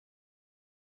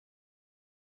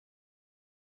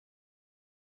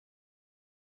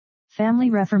Family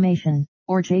Reformation,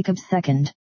 or Jacob's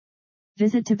second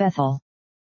visit to Bethel.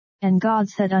 And God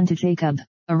said unto Jacob,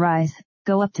 Arise,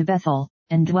 go up to Bethel,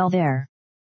 and dwell there.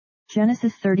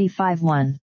 Genesis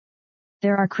 35:1.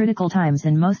 There are critical times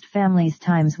in most families,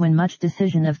 times when much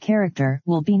decision of character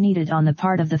will be needed on the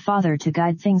part of the father to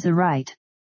guide things aright.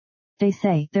 They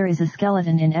say there is a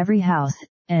skeleton in every house,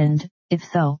 and, if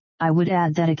so, I would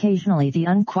add that occasionally the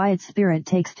unquiet spirit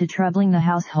takes to troubling the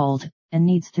household, and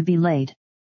needs to be laid.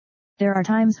 There are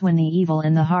times when the evil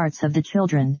in the hearts of the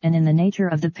children and in the nature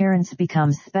of the parents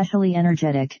becomes specially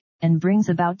energetic, and brings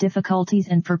about difficulties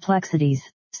and perplexities,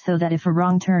 so that if a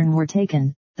wrong turn were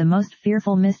taken, the most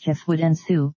fearful mischief would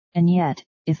ensue, and yet,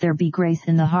 if there be grace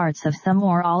in the hearts of some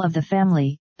or all of the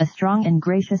family, a strong and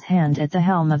gracious hand at the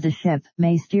helm of the ship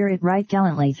may steer it right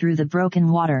gallantly through the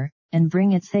broken water, and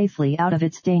bring it safely out of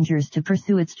its dangers to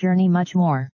pursue its journey much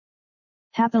more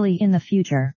happily in the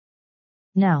future.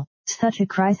 Now, such a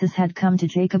crisis had come to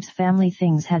Jacob's family.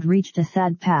 Things had reached a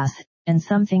sad pass, and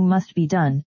something must be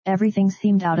done. Everything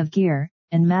seemed out of gear,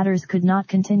 and matters could not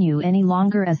continue any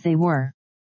longer as they were.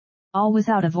 All was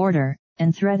out of order,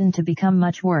 and threatened to become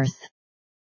much worse.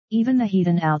 Even the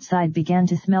heathen outside began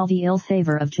to smell the ill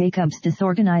savor of Jacob's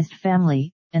disorganized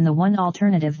family, and the one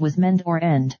alternative was mend or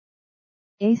end.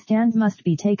 A stand must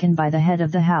be taken by the head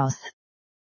of the house.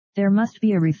 There must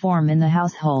be a reform in the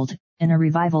household, and a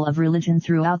revival of religion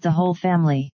throughout the whole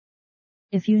family.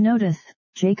 If you notice,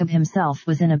 Jacob himself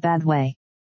was in a bad way.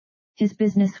 His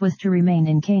business was to remain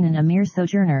in Canaan a mere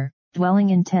sojourner,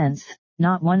 dwelling in tents,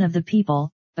 not one of the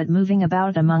people, but moving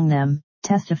about among them,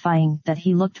 testifying that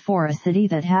he looked for a city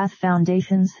that hath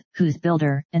foundations, whose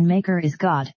builder and maker is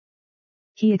God.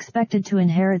 He expected to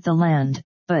inherit the land,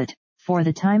 but, for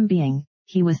the time being,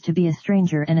 he was to be a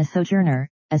stranger and a sojourner,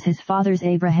 as his fathers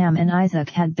Abraham and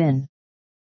Isaac had been.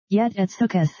 Yet at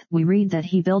Sukkot we read that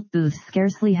he built booths,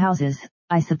 scarcely houses,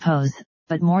 I suppose,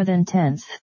 but more than tents.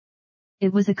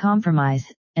 It was a compromise,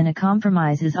 and a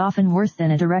compromise is often worse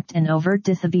than a direct and overt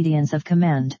disobedience of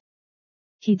command.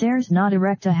 He dares not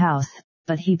erect a house,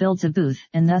 but he builds a booth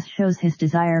and thus shows his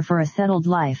desire for a settled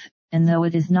life, and though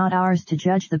it is not ours to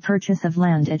judge the purchase of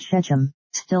land at Shechem,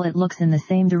 still it looks in the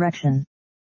same direction.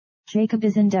 Jacob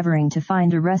is endeavoring to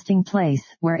find a resting place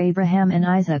where Abraham and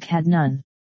Isaac had none.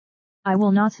 I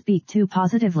will not speak too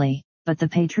positively, but the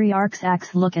patriarch's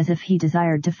acts look as if he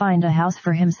desired to find a house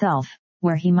for himself,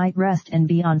 where he might rest and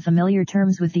be on familiar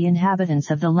terms with the inhabitants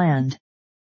of the land.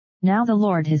 Now the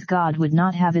Lord his God would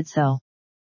not have it so.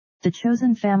 The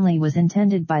chosen family was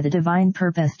intended by the divine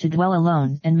purpose to dwell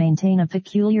alone and maintain a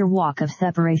peculiar walk of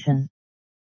separation.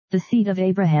 The seed of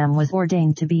Abraham was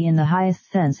ordained to be in the highest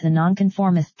sense a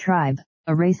nonconformist tribe,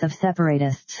 a race of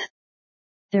separatists.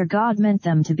 Their God meant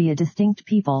them to be a distinct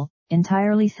people,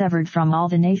 entirely severed from all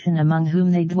the nation among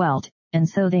whom they dwelt, and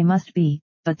so they must be,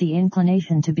 but the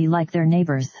inclination to be like their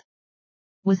neighbors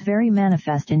was very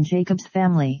manifest in Jacob's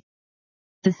family.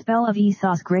 The spell of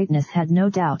Esau's greatness had no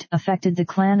doubt affected the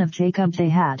clan of Jacob. They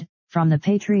had, from the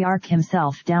patriarch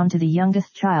himself down to the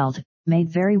youngest child, made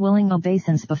very willing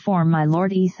obeisance before my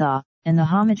lord Esau, and the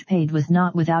homage paid was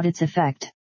not without its effect.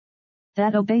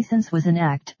 That obeisance was an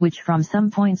act which from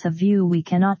some points of view we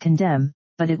cannot condemn,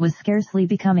 but it was scarcely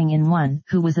becoming in one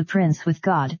who was a prince with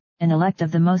God, an elect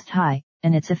of the Most High,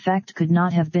 and its effect could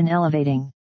not have been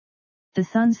elevating. The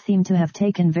sons seem to have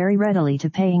taken very readily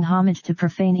to paying homage to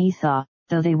profane Esau,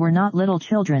 though they were not little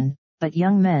children, but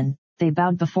young men. They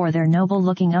bowed before their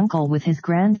noble-looking uncle with his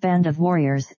grand band of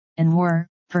warriors, and were,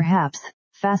 perhaps,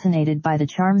 fascinated by the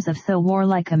charms of so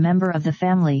warlike a member of the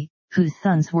family, whose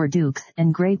sons were dukes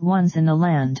and great ones in the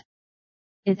land.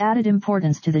 It added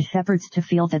importance to the shepherds to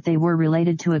feel that they were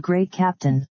related to a great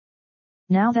captain.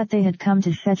 Now that they had come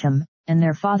to Shechem, and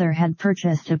their father had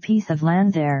purchased a piece of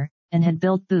land there, and had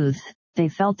built booths, they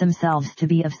felt themselves to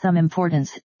be of some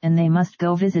importance, and they must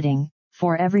go visiting,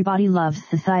 for everybody loves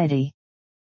society.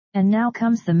 And now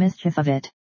comes the mischief of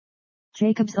it.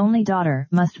 Jacob's only daughter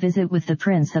must visit with the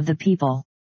prince of the people.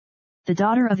 The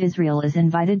daughter of Israel is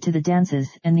invited to the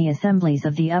dances and the assemblies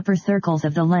of the upper circles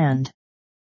of the land.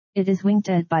 It is winked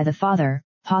at by the father,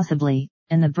 possibly,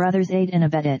 and the brothers aid and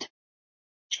abet it.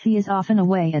 She is often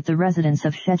away at the residence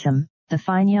of Shechem, the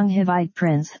fine young Hivite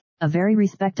prince, a very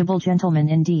respectable gentleman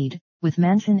indeed, with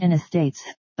mansion and estates,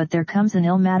 but there comes an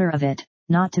ill matter of it,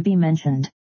 not to be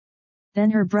mentioned.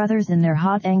 Then her brothers in their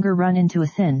hot anger run into a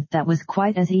sin that was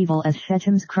quite as evil as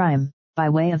Shechem's crime, by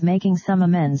way of making some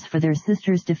amends for their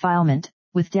sister's defilement.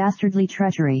 With dastardly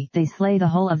treachery they slay the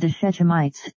whole of the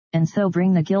Shechemites, and so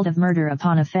bring the guilt of murder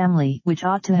upon a family which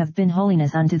ought to have been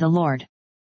holiness unto the Lord.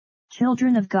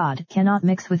 Children of God cannot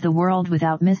mix with the world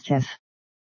without mischief.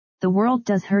 The world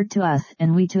does hurt to us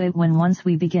and we to it when once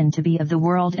we begin to be of the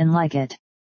world and like it.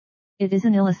 It is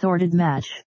an ill-assorted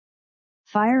match.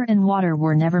 Fire and water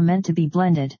were never meant to be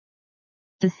blended.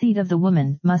 The seed of the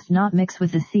woman must not mix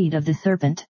with the seed of the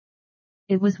serpent.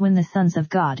 It was when the sons of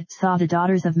God saw the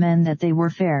daughters of men that they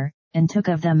were fair, and took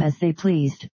of them as they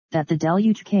pleased, that the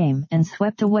deluge came and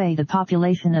swept away the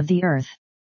population of the earth.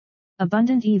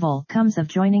 Abundant evil comes of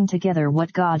joining together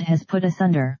what God has put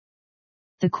asunder.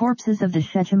 The corpses of the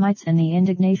Shechemites and the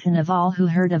indignation of all who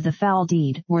heard of the foul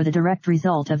deed were the direct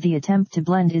result of the attempt to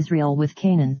blend Israel with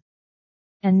Canaan.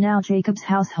 And now Jacob's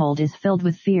household is filled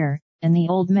with fear, and the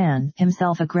old man,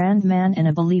 himself a grand man and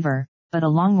a believer, but a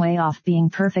long way off being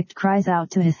perfect, cries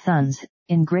out to his sons,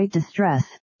 in great distress,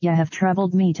 "Ye have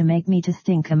troubled me to make me to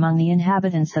stink among the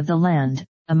inhabitants of the land,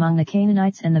 among the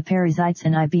Canaanites and the Perizzites,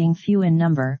 and I being few in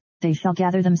number, they shall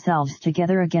gather themselves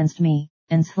together against me,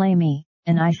 and slay me,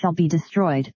 and I shall be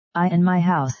destroyed, I and my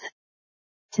house."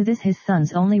 To this his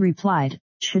sons only replied,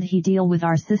 "Should he deal with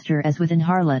our sister as with an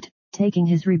harlot," taking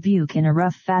his rebuke in a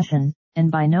rough fashion,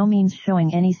 and by no means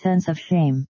showing any sense of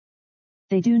shame.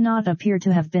 They do not appear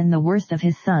to have been the worst of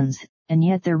his sons, and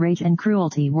yet their rage and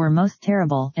cruelty were most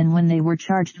terrible, and when they were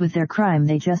charged with their crime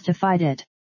they justified it.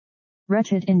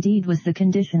 Wretched indeed was the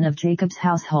condition of Jacob's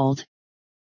household.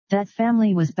 That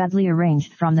family was badly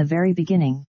arranged from the very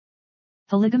beginning.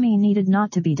 Polygamy needed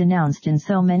not to be denounced in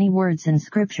so many words in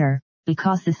Scripture,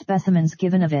 because the specimens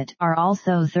given of it are all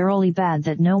so thoroughly bad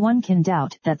that no one can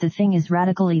doubt that the thing is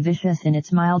radically vicious in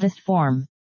its mildest form.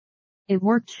 It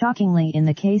worked shockingly in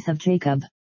the case of Jacob.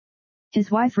 His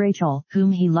wife Rachel,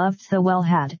 whom he loved so well,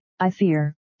 had, I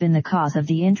fear, been the cause of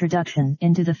the introduction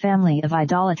into the family of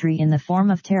idolatry in the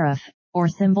form of tariff, or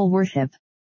symbol worship.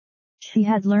 She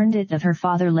had learned it of her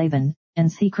father Laban, and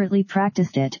secretly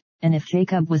practiced it, and if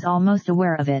Jacob was almost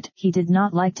aware of it, he did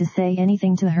not like to say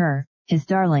anything to her, his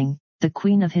darling, the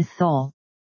queen of his soul.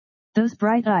 Those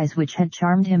bright eyes which had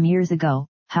charmed him years ago,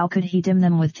 how could he dim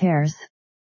them with tears?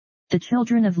 The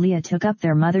children of Leah took up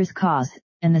their mother's cause,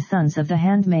 and the sons of the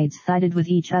handmaids sided with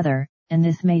each other, and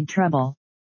this made trouble.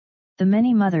 The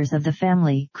many mothers of the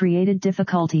family created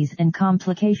difficulties and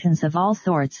complications of all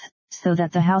sorts, so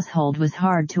that the household was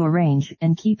hard to arrange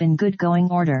and keep in good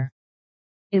going order.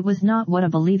 It was not what a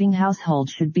believing household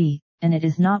should be, and it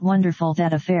is not wonderful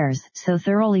that affairs so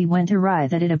thoroughly went awry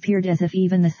that it appeared as if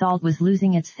even the salt was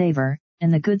losing its savor,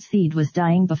 and the good seed was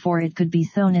dying before it could be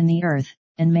sown in the earth,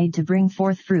 and made to bring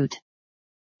forth fruit.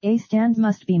 A stand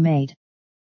must be made.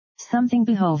 Something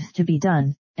behoves to be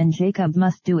done, and Jacob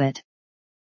must do it.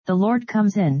 The Lord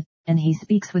comes in, and he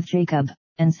speaks with Jacob,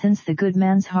 and since the good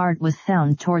man's heart was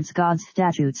sound towards God's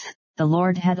statutes, the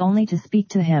Lord had only to speak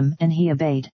to him and he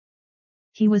obeyed.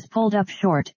 He was pulled up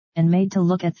short, and made to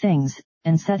look at things,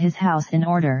 and set his house in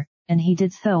order, and he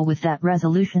did so with that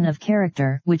resolution of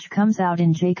character which comes out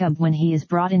in Jacob when he is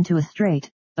brought into a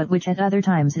strait, but which at other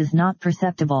times is not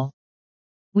perceptible.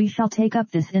 We shall take up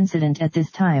this incident at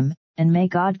this time, and may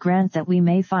God grant that we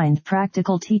may find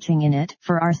practical teaching in it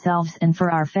for ourselves and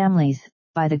for our families,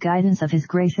 by the guidance of His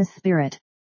gracious Spirit.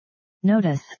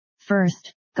 Notice,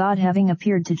 first, God having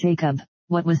appeared to Jacob,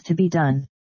 what was to be done.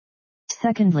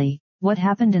 Secondly, what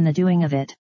happened in the doing of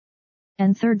it.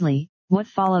 And thirdly, what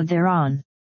followed thereon.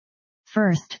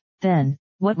 First, then,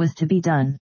 what was to be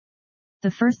done.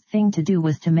 The first thing to do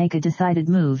was to make a decided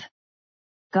move.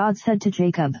 God said to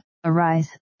Jacob, "Arise,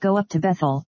 go up to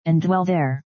Bethel, and dwell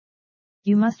there.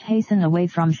 You must hasten away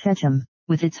from Shechem,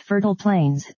 with its fertile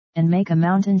plains, and make a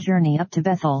mountain journey up to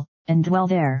Bethel, and dwell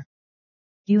there.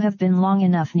 You have been long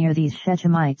enough near these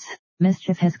Shechemites,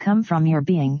 mischief has come from your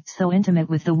being so intimate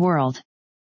with the world.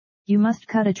 You must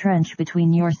cut a trench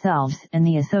between yourselves and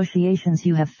the associations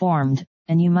you have formed,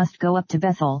 and you must go up to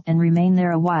Bethel and remain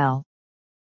there a while.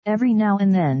 Every now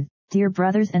and then, dear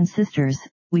brothers and sisters,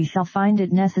 we shall find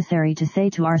it necessary to say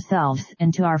to ourselves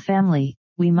and to our family,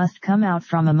 we must come out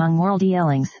from among worldly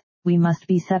yellings, we must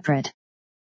be separate.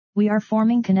 We are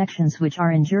forming connections which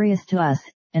are injurious to us,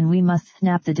 and we must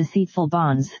snap the deceitful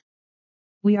bonds.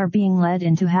 We are being led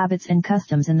into habits and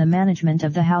customs in the management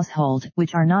of the household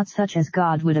which are not such as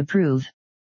God would approve.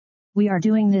 We are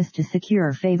doing this to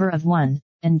secure favor of one,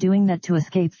 and doing that to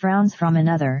escape frowns from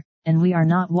another, and we are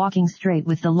not walking straight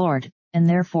with the Lord, and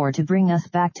therefore to bring us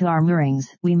back to our moorings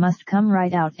we must come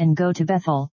right out and go to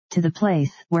Bethel, to the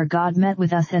place where God met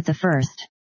with us at the first.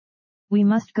 We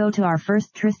must go to our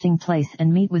first trysting place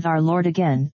and meet with our Lord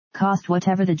again, cost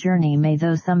whatever the journey may,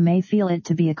 though some may feel it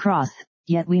to be a cross,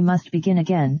 yet we must begin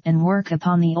again and work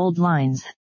upon the old lines.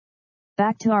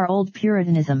 Back to our old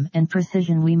Puritanism and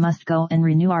precision we must go and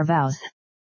renew our vows.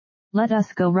 Let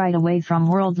us go right away from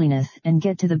worldliness and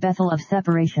get to the Bethel of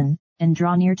separation, and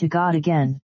draw near to God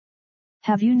again.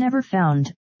 Have you never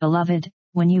found, beloved,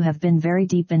 when you have been very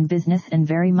deep in business and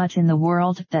very much in the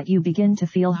world, that you begin to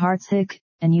feel heartsick,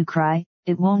 and you cry,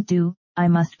 "It won't do, I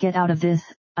must get out of this,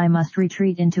 I must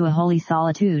retreat into a holy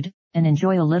solitude, and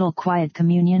enjoy a little quiet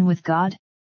communion with God"?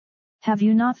 Have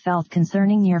you not felt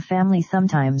concerning your family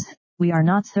sometimes, "We are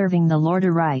not serving the Lord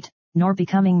aright, nor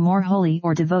becoming more holy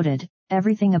or devoted,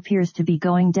 everything appears to be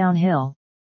going downhill.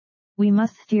 We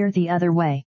must steer the other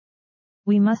way.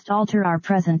 We must alter our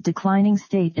present declining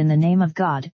state in the name of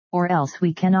God, or else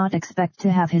we cannot expect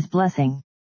to have His blessing"?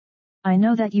 I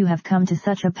know that you have come to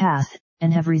such a pass,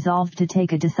 and have resolved to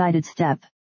take a decided step.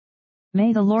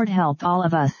 May the Lord help all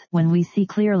of us when we see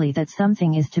clearly that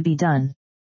something is to be done.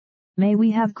 May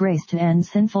we have grace to end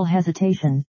sinful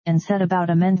hesitation, and set about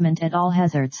amendment at all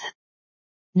hazards.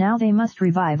 Now they must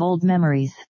revive old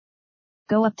memories.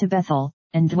 Go up to Bethel,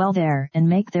 and dwell there, and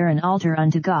make there an altar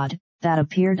unto God, that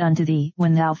appeared unto thee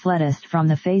when thou fleddest from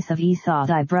the face of Esau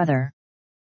thy brother.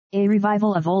 A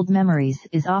revival of old memories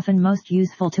is often most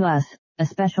useful to us,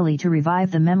 especially to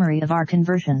revive the memory of our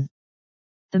conversion.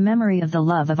 The memory of the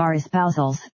love of our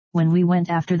espousals, when we went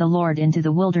after the Lord into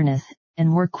the wilderness,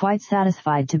 and were quite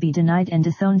satisfied to be denied and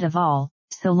disowned of all,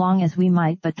 so long as we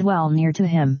might but dwell near to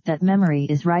Him. That memory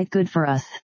is right good for us.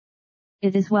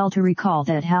 It is well to recall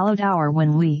that hallowed hour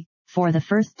when we, for the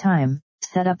first time,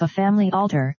 set up a family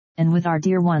altar, and with our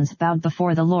dear ones bowed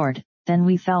before the Lord. Then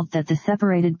we felt that the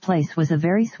separated place was a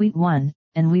very sweet one,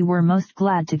 and we were most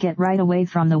glad to get right away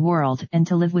from the world and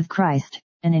to live with Christ,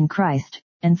 and in Christ,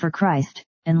 and for Christ,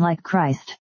 and like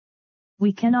Christ.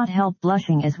 We cannot help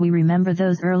blushing as we remember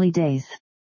those early days.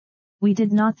 We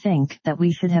did not think that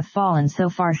we should have fallen so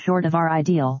far short of our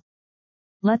ideal.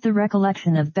 Let the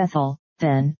recollection of Bethel,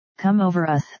 then, come over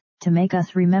us, to make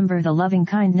us remember the loving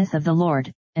kindness of the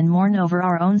Lord, and mourn over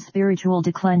our own spiritual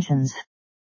declensions.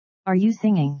 Are you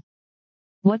singing?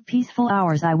 What peaceful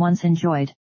hours I once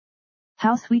enjoyed!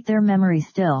 How sweet their memory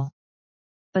still!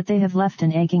 But they have left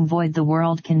an aching void the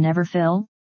world can never fill?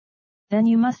 Then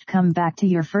you must come back to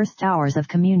your first hours of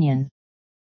communion.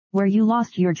 Where you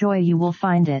lost your joy you will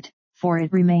find it, for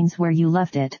it remains where you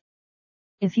left it.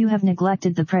 If you have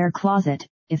neglected the prayer closet,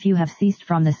 if you have ceased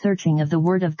from the searching of the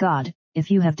Word of God,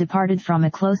 if you have departed from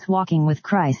a close walking with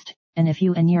Christ, and if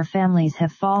you and your families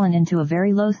have fallen into a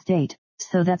very low state,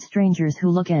 so that strangers who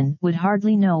look in would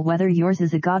hardly know whether yours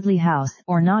is a godly house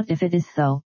or not, if it is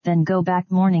so, then go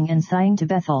back mourning and sighing to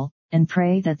Bethel, and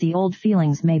pray that the old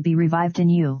feelings may be revived in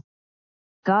you.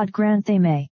 God grant they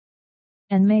may.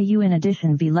 And may you in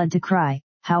addition be led to cry,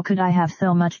 "How could I have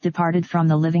so much departed from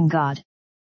the living God?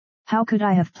 How could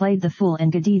I have played the fool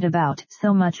and gadied about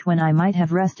so much when I might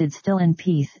have rested still in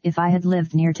peace if I had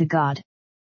lived near to God?"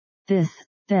 This,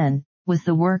 then, was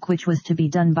the work which was to be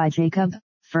done by Jacob,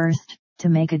 first, to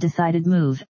make a decided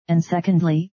move, and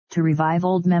secondly, to revive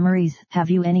old memories. Have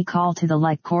you any call to the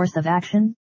like course of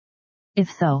action?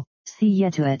 If so, see ye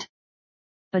to it.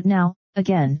 But now,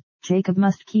 again, Jacob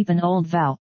must keep an old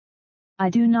vow. I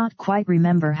do not quite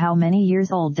remember how many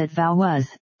years old that vow was,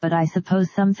 but I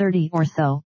suppose some 30 or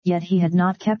so, yet he had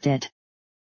not kept it.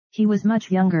 He was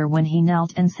much younger when he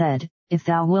knelt and said, "If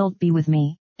thou wilt be with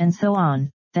me," and so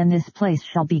on, "then this place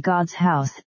shall be God's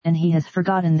house," and he has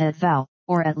forgotten that vow,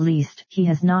 or at least he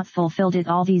has not fulfilled it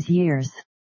all these years.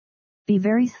 Be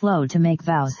very slow to make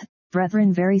vows,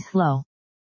 brethren, very slow.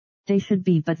 They should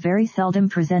be but very seldom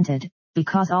presented,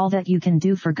 because all that you can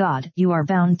do for God you are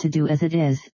bound to do as it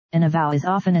is, and a vow is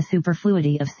often a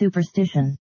superfluity of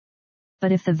superstition.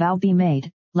 But if the vow be made,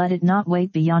 let it not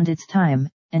wait beyond its time,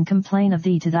 and complain of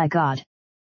thee to thy God.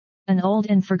 An old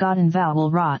and forgotten vow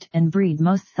will rot and breed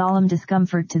most solemn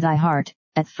discomfort to thy heart.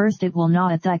 At first it will gnaw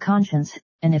at thy conscience,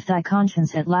 and if thy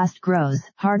conscience at last grows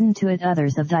hardened to it,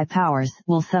 others of thy powers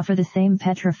will suffer the same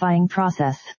petrifying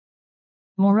process.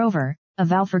 Moreover, a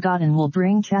vow forgotten will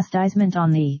bring chastisement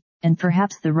on thee, and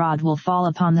perhaps the rod will fall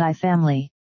upon thy family.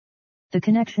 The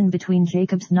connection between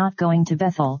Jacob's not going to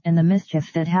Bethel and the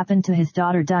mischief that happened to his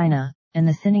daughter Dinah, and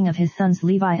the sinning of his sons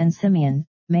Levi and Simeon,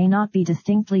 may not be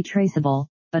distinctly traceable,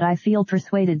 but I feel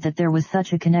persuaded that there was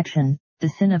such a connection. The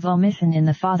sin of omission in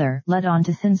the father led on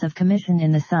to sins of commission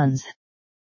in the sons.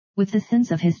 With the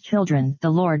sins of his children the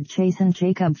Lord chastened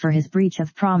Jacob for his breach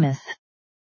of promise.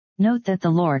 Note that the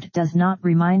Lord does not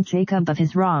remind Jacob of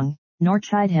his wrong, nor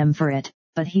chide him for it,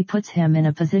 but he puts him in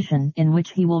a position in which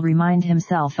he will remind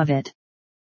himself of it.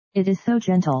 It is so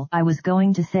gentle, I was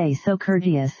going to say so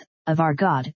courteous, of our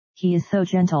God, he is so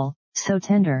gentle, so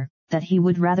tender, that he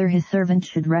would rather his servant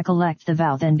should recollect the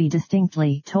vow than be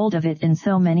distinctly told of it in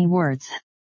so many words.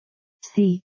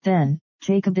 See, then,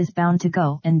 Jacob is bound to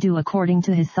go and do according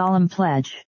to his solemn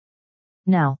pledge.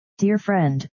 Now, Dear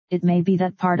friend, it may be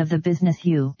that part of the business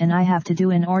you and I have to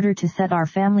do in order to set our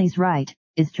families right,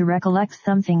 is to recollect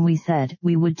something we said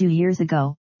we would do years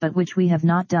ago, but which we have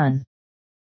not done.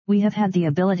 We have had the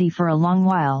ability for a long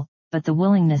while, but the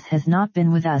willingness has not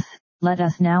been with us. Let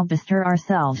us now bestir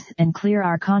ourselves and clear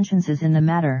our consciences in the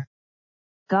matter.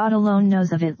 God alone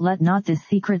knows of it. Let not this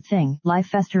secret thing lie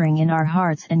festering in our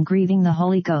hearts and grieving the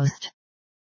Holy Ghost.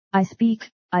 I speak,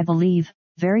 I believe,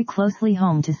 very closely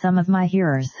home to some of my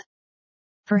hearers.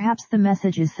 Perhaps the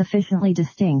message is sufficiently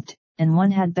distinct, and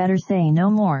one had better say no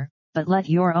more, but let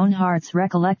your own hearts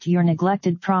recollect your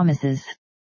neglected promises.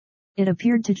 It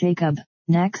appeared to Jacob,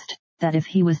 next, that if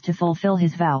he was to fulfill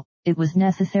his vow, it was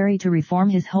necessary to reform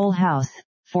his whole house,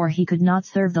 for he could not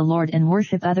serve the Lord and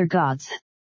worship other gods.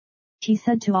 He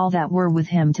said to all that were with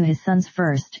him, to his sons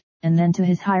first, and then to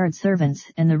his hired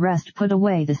servants, and the rest, put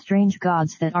away the strange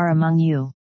gods that are among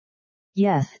you.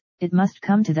 Yes, it must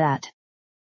come to that.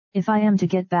 If I am to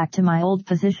get back to my old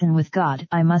position with God,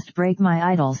 I must break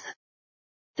my idols.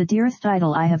 The dearest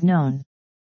idol I have known.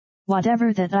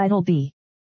 Whatever that idol be,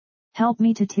 help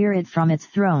me to tear it from its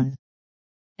throne,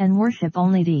 and worship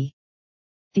only thee.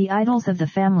 The idols of the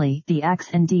family, the acts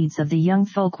and deeds of the young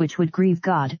folk which would grieve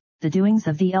God, the doings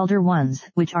of the elder ones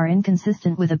which are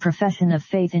inconsistent with a profession of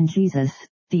faith in Jesus,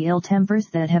 the ill tempers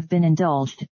that have been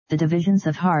indulged, the divisions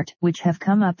of heart which have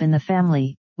come up in the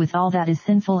family, with all that is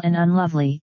sinful and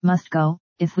unlovely, must go,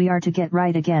 if we are to get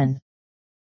right again.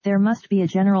 There must be a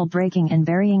general breaking and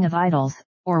burying of idols,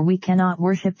 or we cannot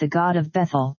worship the God of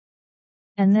Bethel.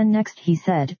 And then next he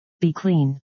said, be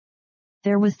clean.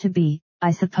 There was to be,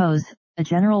 I suppose, a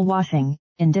general washing,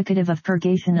 indicative of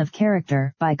purgation of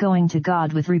character by going to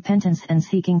God with repentance and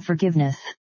seeking forgiveness.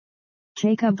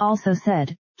 Jacob also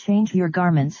said, change your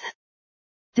garments.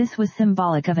 This was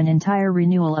symbolic of an entire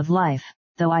renewal of life,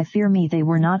 though I fear me they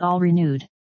were not all renewed.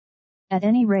 At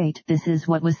any rate, this is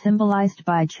what was symbolized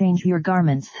by change your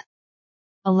garments.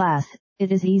 Alas,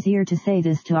 it is easier to say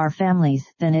this to our families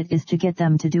than it is to get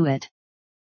them to do it.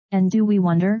 And do we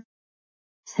wonder?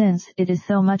 Since it is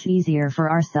so much easier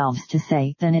for ourselves to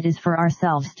say than it is for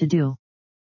ourselves to do.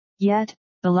 Yet,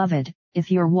 beloved,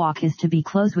 if your walk is to be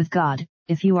close with God,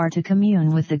 if you are to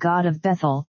commune with the God of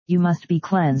Bethel, you must be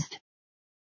cleansed.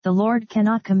 The Lord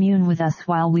cannot commune with us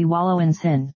while we wallow in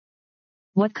sin.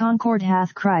 What concord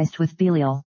hath Christ with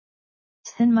Belial?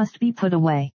 Sin must be put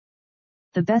away.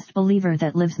 The best believer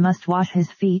that lives must wash his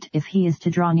feet if he is to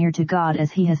draw near to God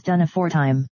as he has done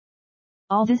aforetime.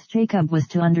 All this Jacob was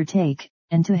to undertake,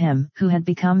 and to him who had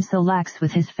become so lax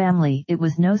with his family it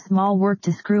was no small work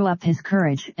to screw up his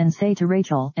courage and say to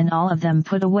Rachel and all of them,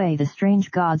 put away the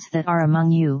strange gods that are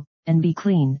among you, and be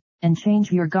clean, and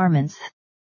change your garments.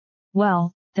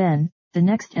 Well, then, the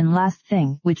next and last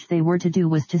thing which they were to do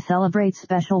was to celebrate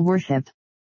special worship.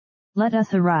 Let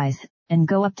us arise, and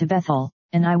go up to Bethel,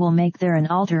 and I will make there an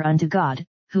altar unto God,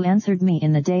 who answered me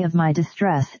in the day of my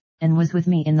distress, and was with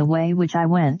me in the way which I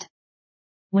went.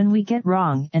 When we get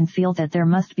wrong and feel that there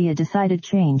must be a decided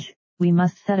change, we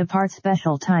must set apart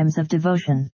special times of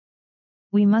devotion.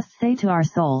 We must say to our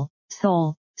soul,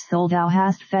 soul, soul, thou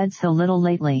hast fed so little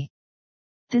lately.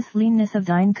 This leanness of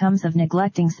thine comes of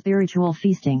neglecting spiritual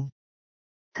feasting.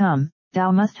 Come,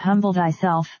 thou must humble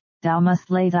thyself, thou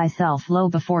must lay thyself low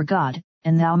before God,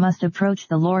 and thou must approach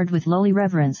the Lord with lowly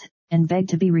reverence, and beg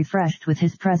to be refreshed with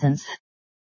his presence.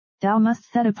 Thou must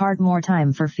set apart more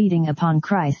time for feeding upon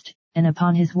Christ, and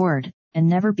upon his word, and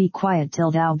never be quiet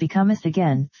till thou becomest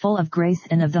again full of grace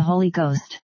and of the Holy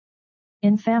Ghost.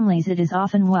 In families it is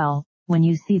often well, when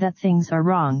you see that things are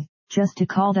wrong, just to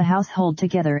call the household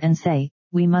together and say,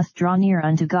 we must draw near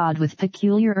unto God with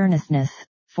peculiar earnestness,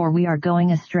 for we are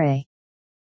going astray.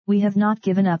 We have not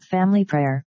given up family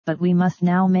prayer, but we must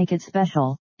now make it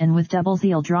special, and with double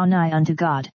zeal draw nigh unto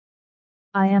God.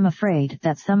 I am afraid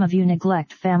that some of you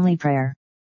neglect family prayer.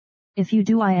 If you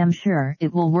do, I am sure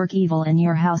it will work evil in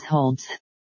your households.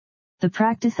 The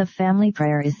practice of family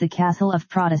prayer is the castle of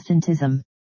Protestantism.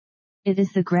 It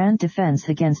is the grand defense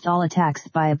against all attacks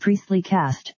by a priestly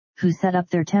caste, who set up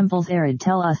their temples arid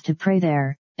tell us to pray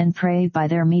there, and pray by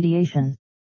their mediation.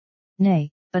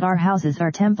 Nay, but our houses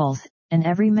are temples, and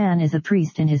every man is a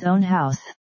priest in his own house.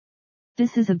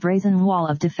 This is a brazen wall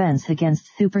of defense against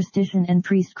superstition and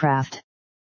priestcraft.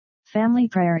 Family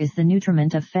prayer is the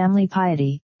nutriment of family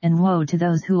piety, and woe to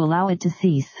those who allow it to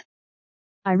cease.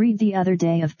 I read the other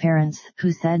day of parents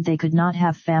who said they could not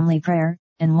have family prayer,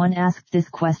 and one asked this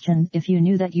question: if you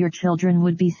knew that your children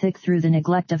would be sick through the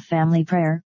neglect of family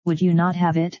prayer, would you not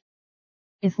have it?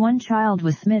 If one child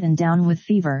was smitten down with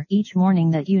fever each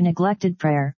morning that you neglected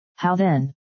prayer, how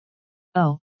then?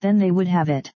 Oh, then they would have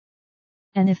it.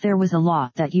 And if there was a law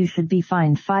that you should be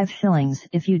fined 5 shillings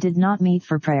if you did not meet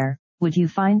for prayer, would you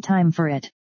find time for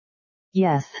it?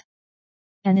 Yes.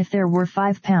 And if there were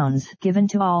 £5 given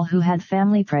to all who had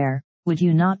family prayer, would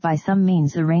you not by some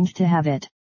means arrange to have it?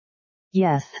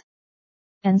 Yes.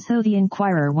 And so the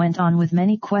inquirer went on with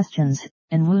many questions,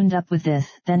 and wound up with this: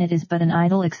 then it is but an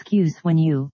idle excuse when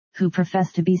you, who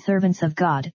profess to be servants of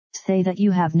God, say that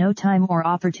you have no time or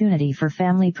opportunity for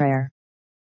family prayer.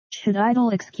 Should idle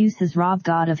excuses rob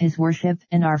God of his worship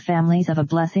and our families of a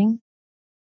blessing?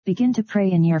 Begin to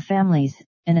pray in your families,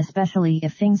 and especially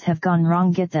if things have gone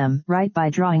wrong, get them right by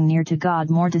drawing near to God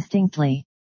more distinctly.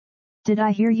 Did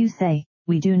I hear you say,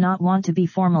 we do not want to be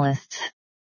formalists?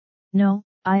 No,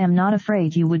 I am not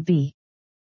afraid you would be.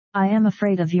 I am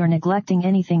afraid of your neglecting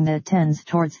anything that tends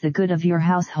towards the good of your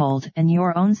household and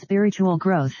your own spiritual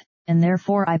growth, and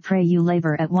therefore I pray you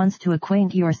labor at once to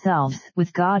acquaint yourselves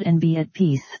with God and be at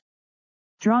peace.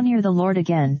 Draw near the Lord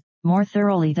again, more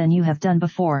thoroughly than you have done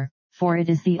before, for it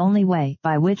is the only way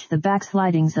by which the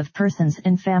backslidings of persons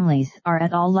and families are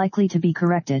at all likely to be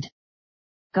corrected.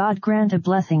 God grant a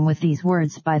blessing with these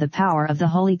words by the power of the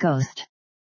Holy Ghost.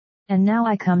 And now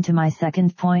I come to my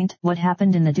second point: what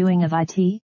happened in the doing of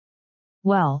it?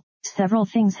 Well, several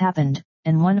things happened,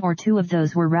 and one or two of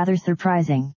those were rather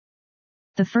surprising.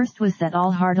 The first was that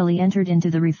all heartily entered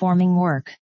into the reforming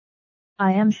work.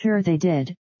 I am sure they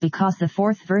did, because the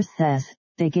 4th verse says,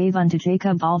 they gave unto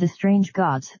Jacob all the strange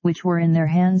gods which were in their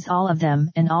hands, all of them,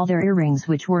 and all their earrings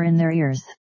which were in their ears.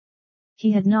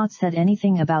 He had not said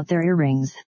anything about their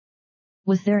earrings.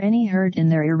 Was there any hurt in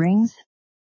their earrings?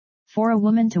 For a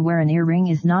woman to wear an earring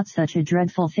is not such a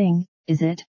dreadful thing, is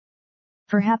it?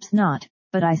 Perhaps not,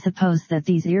 but I suppose that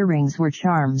these earrings were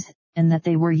charms, and that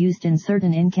they were used in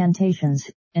certain incantations,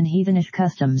 and heathenish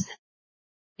customs.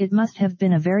 It must have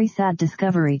been a very sad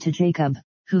discovery to Jacob,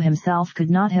 who himself could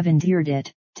not have endured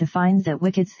it, to find that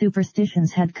wicked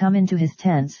superstitions had come into his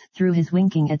tents through his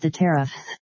winking at the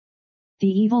tariffs. The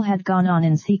evil had gone on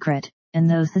in secret, and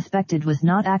though suspected was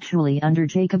not actually under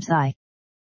Jacob's eye.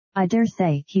 I dare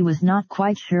say he was not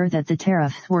quite sure that the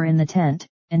tariffs were in the tent,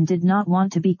 and did not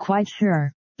want to be quite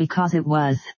sure, because it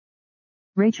was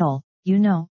Rachel, you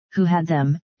know, who had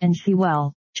them, and she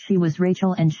was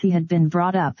Rachel, and she had been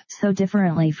brought up so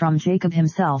differently from Jacob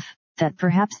himself, that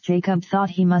perhaps Jacob thought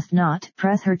he must not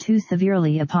press her too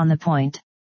severely upon the point.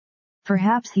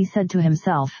 Perhaps he said to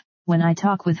himself, when I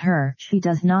talk with her she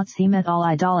does not seem at all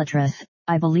idolatrous,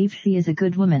 I believe she is a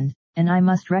good woman, and I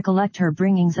must recollect her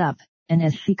bringings up, and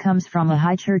as she comes from a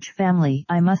high church family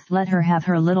I must let her have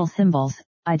her little symbols.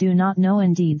 I do not know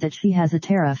indeed that she has a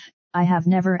tariff, I have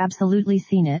never absolutely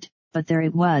seen it, but there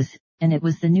it was, and it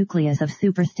was the nucleus of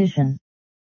superstition.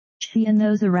 She and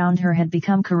those around her had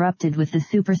become corrupted with the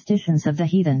superstitions of the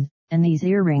heathen, and these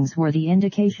earrings were the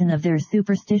indication of their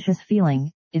superstitious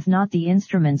feeling, if not the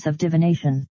instruments of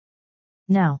divination.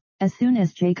 Now, as soon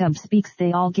as Jacob speaks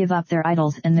they all give up their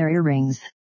idols and their earrings.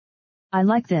 I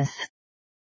like this.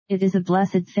 It is a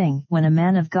blessed thing when a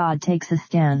man of God takes a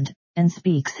stand, and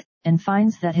speaks, and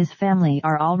finds that his family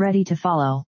are all ready to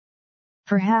follow.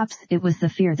 Perhaps it was the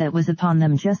fear that was upon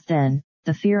them just then,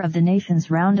 the fear of the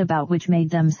nations round about, which made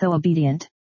them so obedient.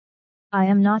 I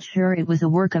am not sure it was a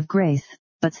work of grace,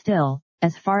 but still,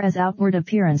 as far as outward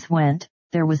appearance went,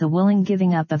 there was a willing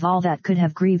giving up of all that could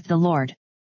have grieved the Lord.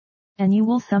 And you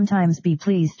will sometimes be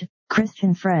pleased,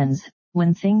 Christian friends,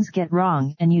 when things get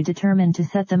wrong and you determine to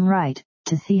set them right,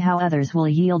 to see how others will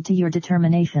yield to your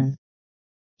determination.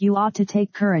 You ought to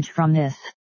take courage from this.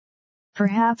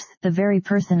 Perhaps the very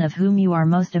person of whom you are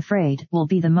most afraid will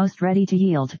be the most ready to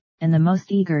yield, and the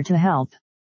most eager to help.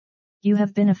 You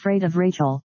have been afraid of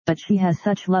Rachel, but she has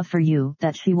such love for you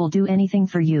that she will do anything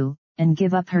for you, and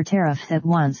give up her tariffs at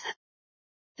once.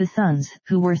 The sons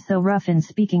who were so rough in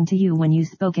speaking to you when you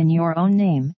spoke in your own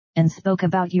name, and spoke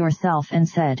about yourself and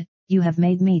said, you have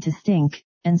made me to stink,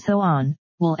 and so on,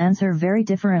 will answer very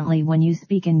differently when you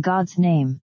speak in God's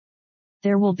name.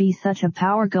 There will be such a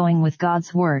power going with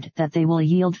God's word that they will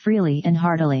yield freely and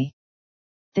heartily.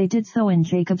 They did so in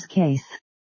Jacob's case.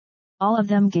 All of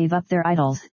them gave up their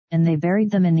idols, and they buried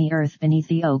them in the earth beneath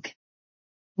the oak.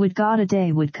 Would God a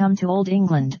day would come to old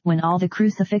England when all the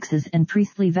crucifixes and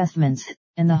priestly vestments,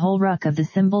 and the whole ruck of the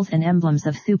symbols and emblems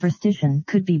of superstition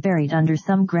could be buried under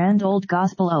some grand old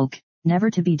gospel oak,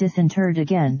 never to be disinterred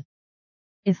again.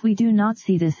 If we do not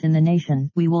see this in the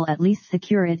nation, we will at least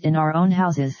secure it in our own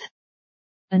houses.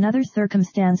 Another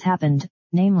circumstance happened,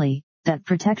 namely, that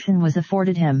protection was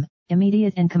afforded him,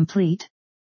 immediate and complete.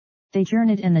 They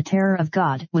journeyed, and the terror of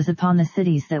God was upon the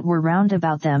cities that were round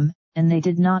about them, and they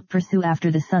did not pursue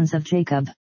after the sons of Jacob.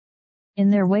 In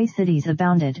their way cities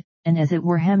abounded, and as it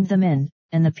were hemmed them in,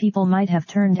 and the people might have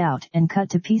turned out and cut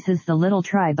to pieces the little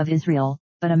tribe of Israel,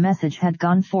 but a message had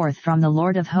gone forth from the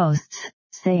Lord of hosts,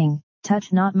 saying,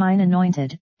 Touch not mine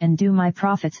anointed, and do my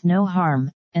prophets no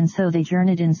harm, and so they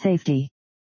journeyed in safety.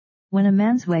 When a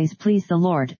man's ways please the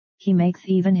Lord, he makes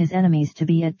even his enemies to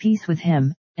be at peace with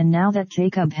him, and now that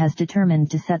Jacob has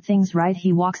determined to set things right,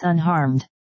 he walks unharmed.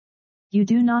 You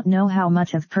do not know how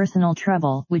much of personal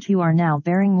trouble which you are now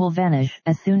bearing will vanish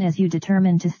as soon as you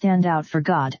determine to stand out for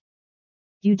God.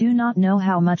 You do not know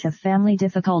how much of family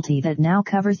difficulty that now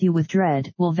covers you with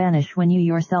dread will vanish when you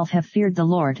yourself have feared the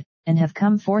Lord, and have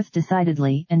come forth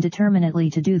decidedly and determinately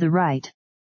to do the right.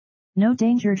 No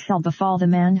danger shall befall the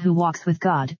man who walks with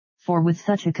God, for with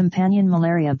such a companion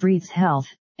malaria breathes health,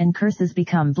 and curses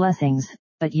become blessings,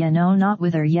 but ye know not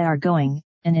whither ye are going,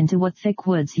 and into what thick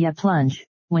woods ye plunge,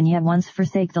 when ye once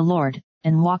forsake the Lord,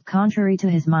 and walk contrary to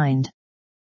his mind.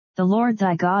 The Lord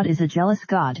thy God is a jealous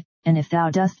God, and if thou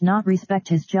dost not respect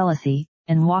his jealousy,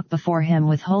 and walk before him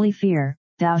with holy fear,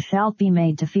 thou shalt be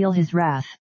made to feel his wrath.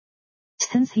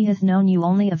 Since he has known you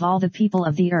only of all the people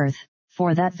of the earth,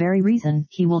 for that very reason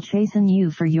he will chasten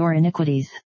you for your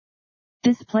iniquities.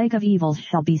 This plague of evils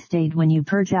shall be stayed when you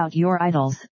purge out your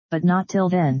idols, but not till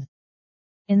then.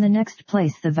 In the next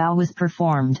place the vow was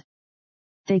performed.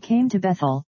 They came to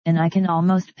Bethel, and I can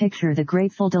almost picture the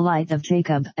grateful delight of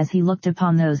Jacob as he looked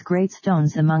upon those great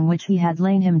stones among which he had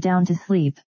lain him down to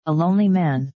sleep, a lonely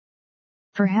man.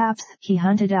 Perhaps he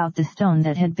hunted out the stone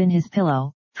that had been his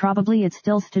pillow, probably it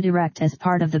still stood erect as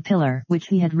part of the pillar which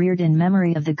he had reared in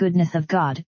memory of the goodness of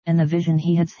God, and the vision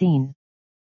he had seen.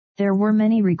 There were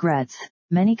many regrets,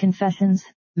 many confessions,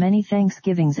 many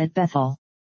thanksgivings at Bethel.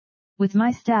 With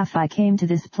my staff I came to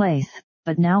this place,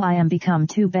 but now I am become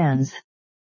two bands.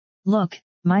 Look,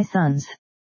 my sons.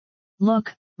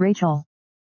 Look, Rachel.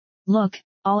 Look,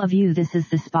 all of you, this is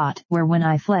the spot where when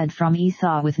I fled from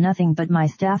Esau with nothing but my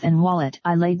staff and wallet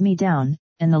I laid me down,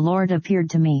 and the Lord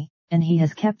appeared to me, and he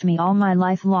has kept me all my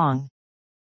life long.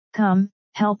 Come,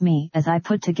 help me as I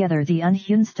put together the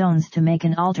unhewn stones to make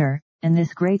an altar, and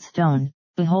this great stone,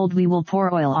 behold, we will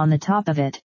pour oil on the top of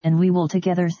it, and we will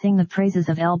together sing the praises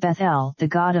of El Bethel, the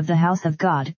God of the house of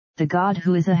God, the God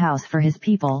who is a house for his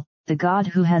people, the God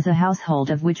who has a household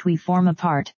of which we form a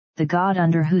part, the God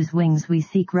under whose wings we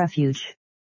seek refuge.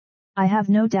 I have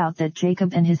no doubt that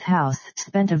Jacob and his house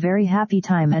spent a very happy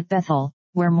time at Bethel,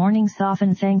 where mourning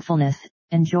softened thankfulness,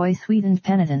 and joy sweetened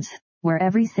penitence, where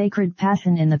every sacred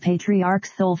passion in the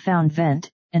patriarch's soul found vent,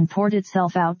 and poured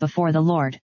itself out before the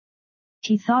Lord.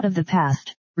 He thought of the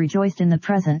past, rejoiced in the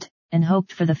present, and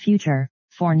hoped for the future,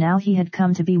 for now he had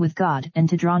come to be with God and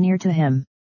to draw near to him.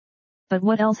 But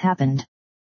what else happened?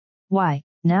 Why,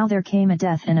 now there came a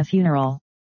death and a funeral.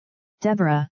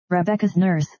 Deborah, Rebekah's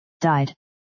nurse, died.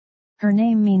 Her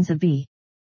name means a bee.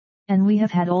 And we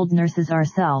have had old nurses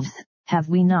ourselves, have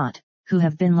we not, who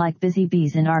have been like busy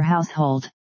bees in our household.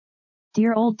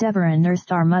 Dear old Deborah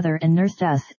nursed our mother and nursed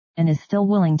us, and is still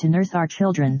willing to nurse our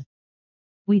children.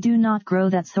 We do not grow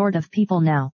that sort of people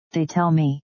now, they tell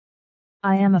me.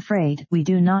 I am afraid we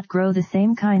do not grow the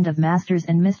same kind of masters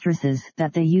and mistresses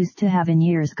that they used to have in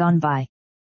years gone by.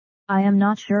 I am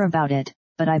not sure about it,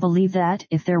 but I believe that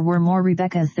if there were more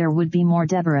Rebekahs there would be more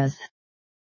Deborahs.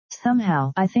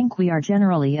 Somehow I think we are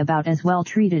generally about as well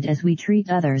treated as we treat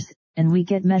others, and we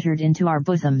get measured into our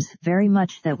bosoms very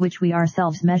much that which we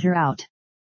ourselves measure out.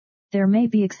 There may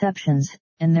be exceptions,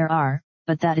 and there are,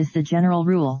 but that is the general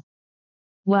rule.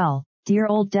 Well, dear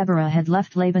old Deborah had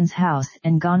left Laban's house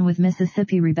and gone with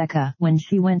Mississippi Rebekah when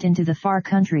she went into the far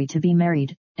country to be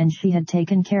married, and she had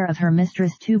taken care of her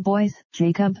mistress' two boys,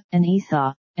 Jacob and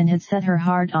Esau, and had set her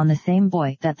heart on the same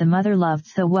boy that the mother loved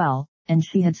so well, and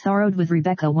she had sorrowed with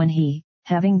Rebekah when he,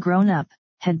 having grown up,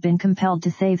 had been compelled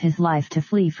to save his life to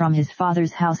flee from his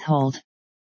father's household.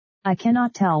 I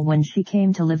cannot tell when she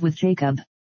came to live with Jacob.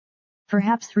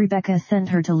 Perhaps Rebekah sent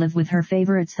her to live with her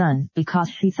favorite son because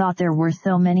she thought there were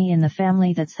so many in the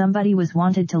family that somebody was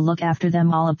wanted to look after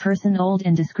them all, a person old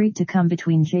and discreet to come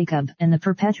between Jacob and the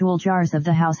perpetual jars of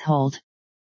the household.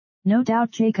 No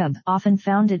doubt Jacob often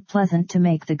found it pleasant to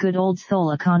make the good old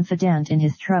soul a confidant in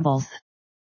his troubles.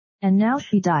 And now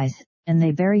she dies, and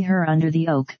they bury her under the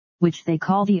oak, which they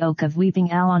call the oak of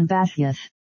weeping Allon-Bashioth.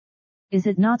 Is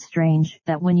it not strange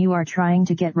that when you are trying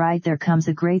to get right there comes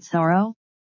a great sorrow?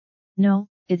 No,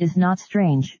 it is not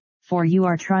strange, for you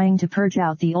are trying to purge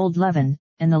out the old leaven,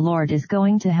 and the Lord is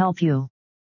going to help you.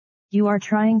 You are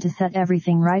trying to set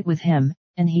everything right with him,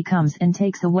 and he comes and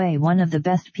takes away one of the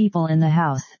best people in the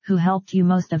house, who helped you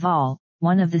most of all,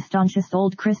 one of the staunchest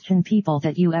old Christian people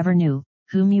that you ever knew,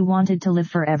 whom you wanted to live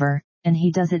forever, and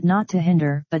he does it not to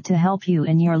hinder but to help you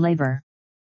in your labor.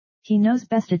 He knows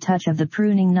best. A touch of the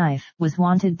pruning knife was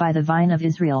wanted by the vine of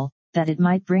Israel, that it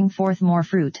might bring forth more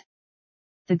fruit.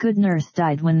 The good nurse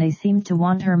died when they seemed to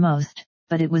want her most,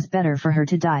 but it was better for her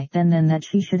to die than that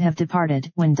she should have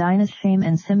departed when Dinah's shame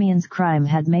and Simeon's crime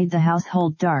had made the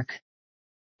household dark.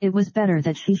 It was better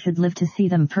that she should live to see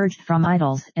them purged from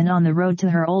idols and on the road to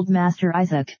her old master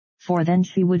Isaac, for then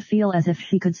she would feel as if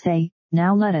she could say,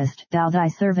 "Now lettest thou thy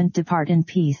servant depart in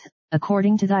peace,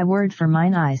 according to thy word, for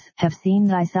mine eyes have seen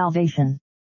thy salvation."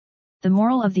 The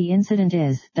moral of the incident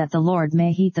is that the Lord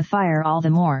may heat the fire all the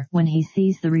more when he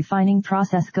sees the refining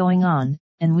process going on,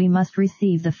 and we must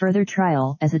receive the further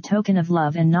trial as a token of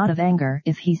love and not of anger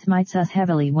if he smites us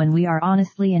heavily when we are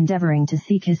honestly endeavoring to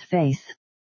seek his face.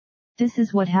 This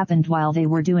is what happened while they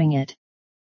were doing it.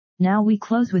 Now we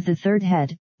close with the third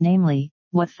head, namely,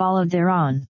 what followed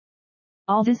thereon.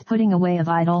 All this putting away of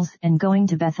idols and going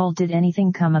to Bethel, did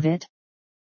anything come of it?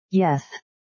 Yes.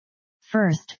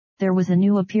 First, there was a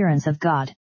new appearance of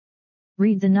God.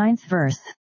 Read the 9th verse.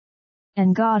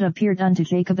 "And God appeared unto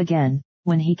Jacob again,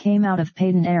 when he came out of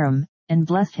Padan Aram, and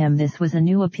blessed him." This was a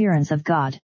new appearance of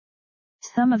God.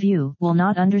 Some of you will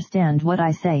not understand what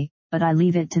I say, but I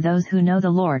leave it to those who know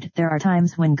the Lord. There are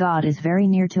times when God is very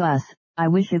near to us. I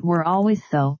wish it were always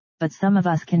so, but some of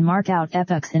us can mark out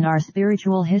epochs in our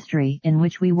spiritual history in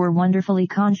which we were wonderfully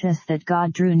conscious that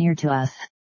God drew near to us.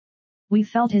 We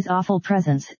felt his awful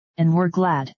presence, and were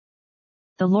glad.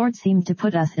 The Lord seemed to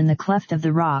put us in the cleft of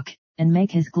the rock, and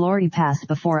make his glory pass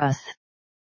before us.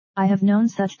 I have known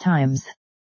such times.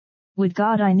 Would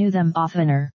God I knew them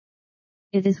oftener.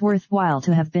 It is worthwhile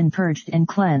to have been purged and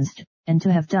cleansed, and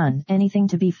to have done anything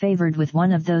to be favored with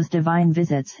one of those divine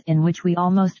visits in which we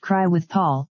almost cry with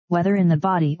Paul, whether in the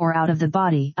body or out of the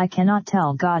body I cannot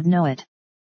tell, God know it.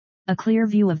 A clear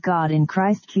view of God in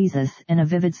Christ Jesus and a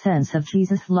vivid sense of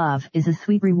Jesus' love is a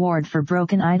sweet reward for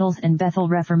broken idols and Bethel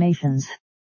reformations.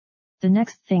 The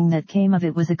next thing that came of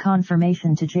it was a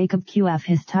confirmation to Jacob of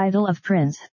his title of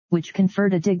prince, which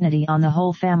conferred a dignity on the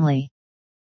whole family.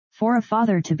 For a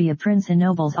father to be a prince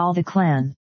ennobles all the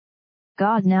clan.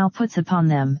 God now puts upon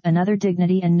them another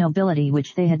dignity and nobility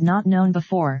which they had not known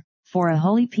before, for a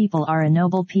holy people are a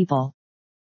noble people.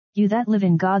 You that live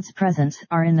in God's presence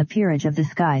are in the peerage of the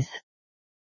skies.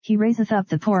 He raiseth up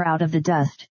the poor out of the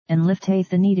dust, and lifteth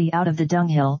the needy out of the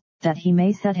dunghill, that he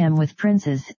may set him with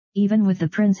princes, even with the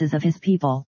princes of his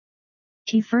people.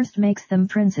 He first makes them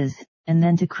princes, and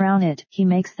then to crown it, he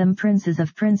makes them princes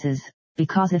of princes,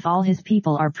 because if all his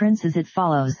people are princes, it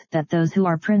follows that those who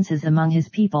are princes among his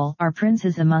people are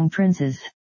princes among princes.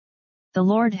 The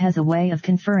Lord has a way of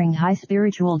conferring high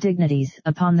spiritual dignities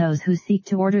upon those who seek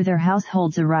to order their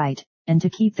households aright, and to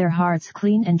keep their hearts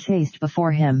clean and chaste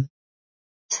before him.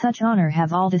 Such honor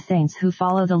have all the saints who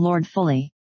follow the Lord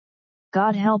fully.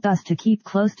 God help us to keep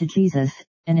close to Jesus,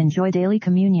 and enjoy daily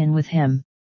communion with him.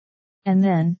 And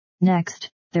then, next,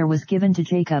 there was given to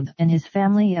Jacob and his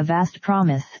family a vast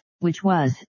promise, which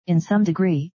was, in some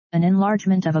degree, an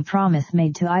enlargement of a promise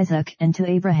made to Isaac and to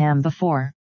Abraham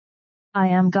before. I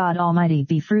am God Almighty,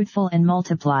 be fruitful and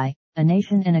multiply, a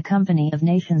nation and a company of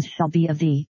nations shall be of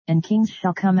thee, and kings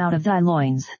shall come out of thy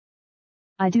loins.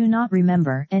 I do not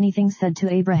remember anything said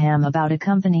to Abraham about a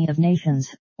company of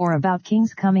nations, or about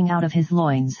kings coming out of his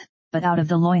loins, but out of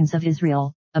the loins of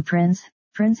Israel,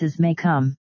 princes may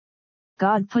come.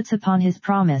 God puts upon his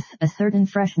promise a certain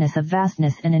freshness of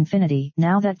vastness and infinity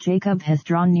now that Jacob has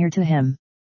drawn near to him.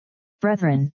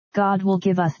 Brethren, God will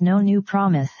give us no new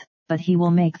promise, but he will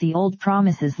make the old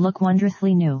promises look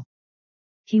wondrously new.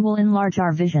 He will enlarge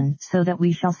our vision so that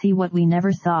we shall see what we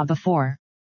never saw before.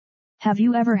 Have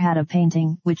you ever had a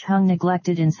painting which hung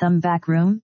neglected in some back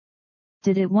room?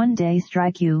 Did it one day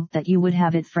strike you that you would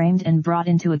have it framed and brought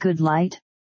into a good light?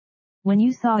 When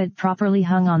you saw it properly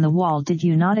hung on the wall, did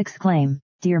you not exclaim,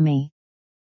 "Dear me!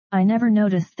 I never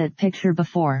noticed that picture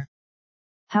before.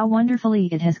 How wonderfully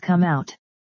it has come out!"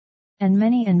 And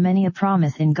many a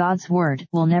promise in God's word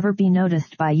will never be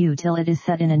noticed by you till it is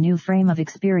set in a new frame of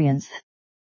experience.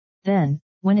 Then,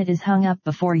 when it is hung up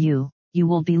before you, you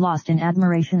will be lost in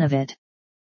admiration of it.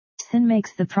 Sin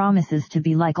makes the promises to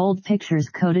be like old pictures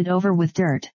coated over with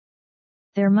dirt.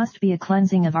 There must be a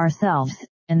cleansing of ourselves,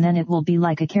 and then it will be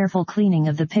like a careful cleaning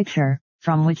of the picture,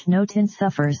 from which no tint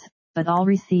suffers, but all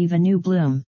receive a new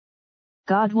bloom.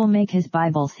 God will make his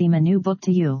Bible seem a new book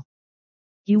to you.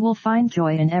 You will find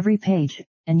joy in every page,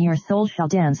 and your soul shall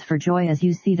dance for joy as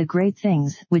you see the great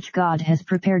things which God has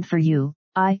prepared for you,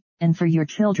 and for your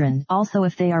children also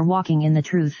if they are walking in the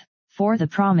truth, for the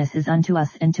promise is unto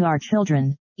us and to our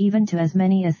children, even to as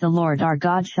many as the Lord our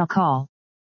God shall call.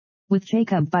 With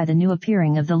Jacob by the new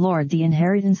appearing of the Lord the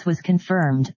inheritance was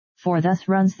confirmed, For thus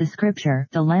runs the scripture,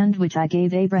 the land which I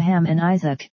gave Abraham and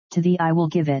Isaac, to thee I will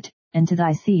give it, and to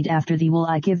thy seed after thee will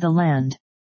I give the land.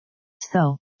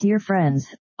 So, dear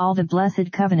friends, all the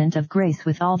blessed covenant of grace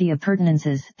with all the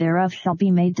appurtenances thereof shall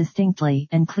be made distinctly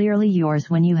and clearly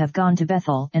yours when you have gone to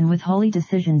Bethel and with holy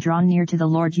decision drawn near to the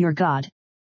Lord your God.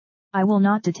 I will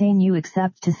not detain you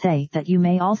except to say that you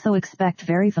may also expect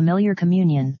very familiar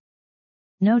communion.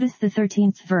 Notice the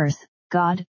 13th verse,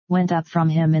 God went up from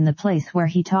him in the place where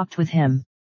he talked with him.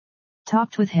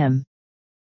 Talked with him.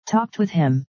 Talked with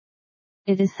him.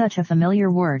 It is such a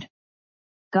familiar word.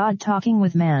 God talking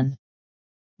with man.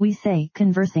 We say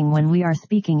conversing when we are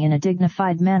speaking in a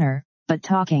dignified manner, but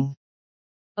talking.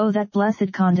 Oh, that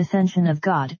blessed condescension of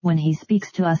God when he speaks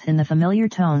to us in the familiar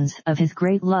tones of his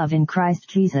great love in Christ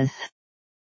Jesus.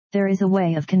 There is a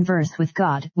way of converse with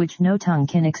God which no tongue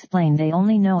can explain, they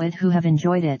only know it who have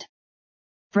enjoyed it.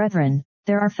 Brethren,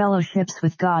 there are fellowships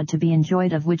with God to be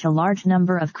enjoyed of which a large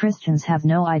number of Christians have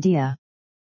no idea.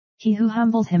 He who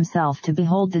humbles himself to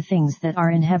behold the things that are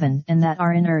in heaven and that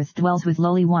are in earth dwells with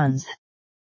lowly ones.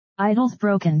 Idols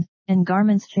broken, and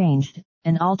garments changed,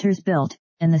 and altars built,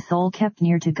 and the soul kept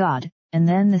near to God, and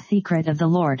then the secret of the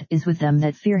Lord is with them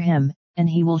that fear him, and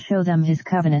he will show them his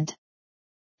covenant.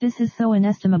 This is so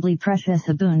inestimably precious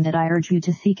a boon that I urge you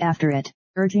to seek after it,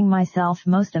 urging myself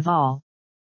most of all.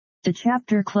 The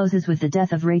chapter closes with the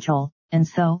death of Rachel, and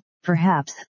so,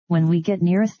 perhaps, when we get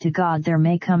nearest to God there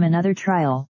may come another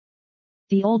trial.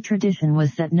 The old tradition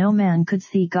was that no man could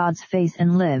see God's face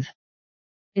and live.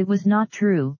 It was not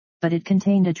true, but it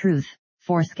contained a truth,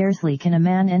 for scarcely can a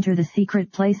man enter the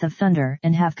secret place of thunder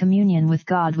and have communion with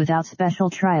God without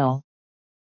special trial.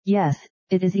 Yes,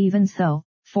 it is even so,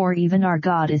 for even our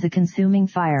God is a consuming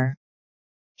fire.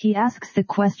 He asks the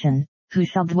question, who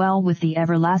shall dwell with the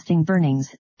everlasting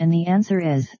burnings? And the answer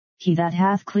is, he that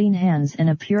hath clean hands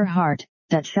and a pure heart,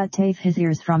 that shutteth his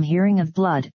ears from hearing of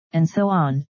blood, and so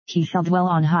on, he shall dwell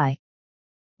on high.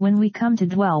 When we come to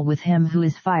dwell with him who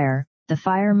is fire, the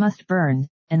fire must burn,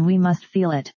 and we must feel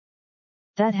it.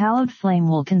 That hallowed flame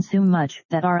will consume much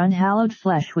that our unhallowed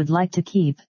flesh would like to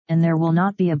keep, and there will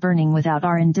not be a burning without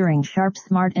our enduring sharp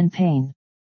smart and pain.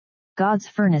 God's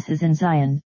furnace is in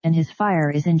Zion, and his fire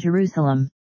is in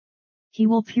Jerusalem. He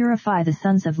will purify the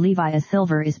sons of Levi as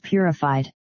silver is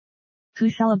purified. Who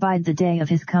shall abide the day of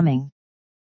his coming?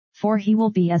 For he will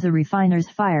be as a refiner's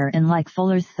fire and like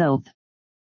fuller's soap.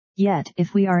 Yet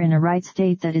if we are in a right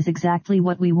state that is exactly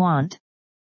what we want.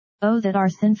 Oh, that our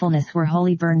sinfulness were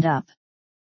wholly burned up.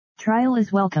 Trial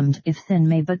is welcomed if sin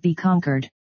may but be conquered.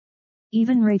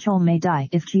 Even Rachel may die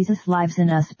if Jesus lives in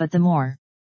us but the more.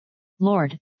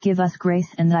 Lord, give us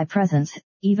grace and thy presence,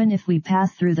 even if we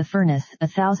pass through the furnace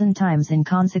 1,000 times in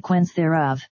consequence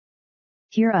thereof.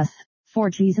 Hear us,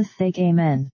 for Jesus' sake,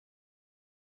 amen.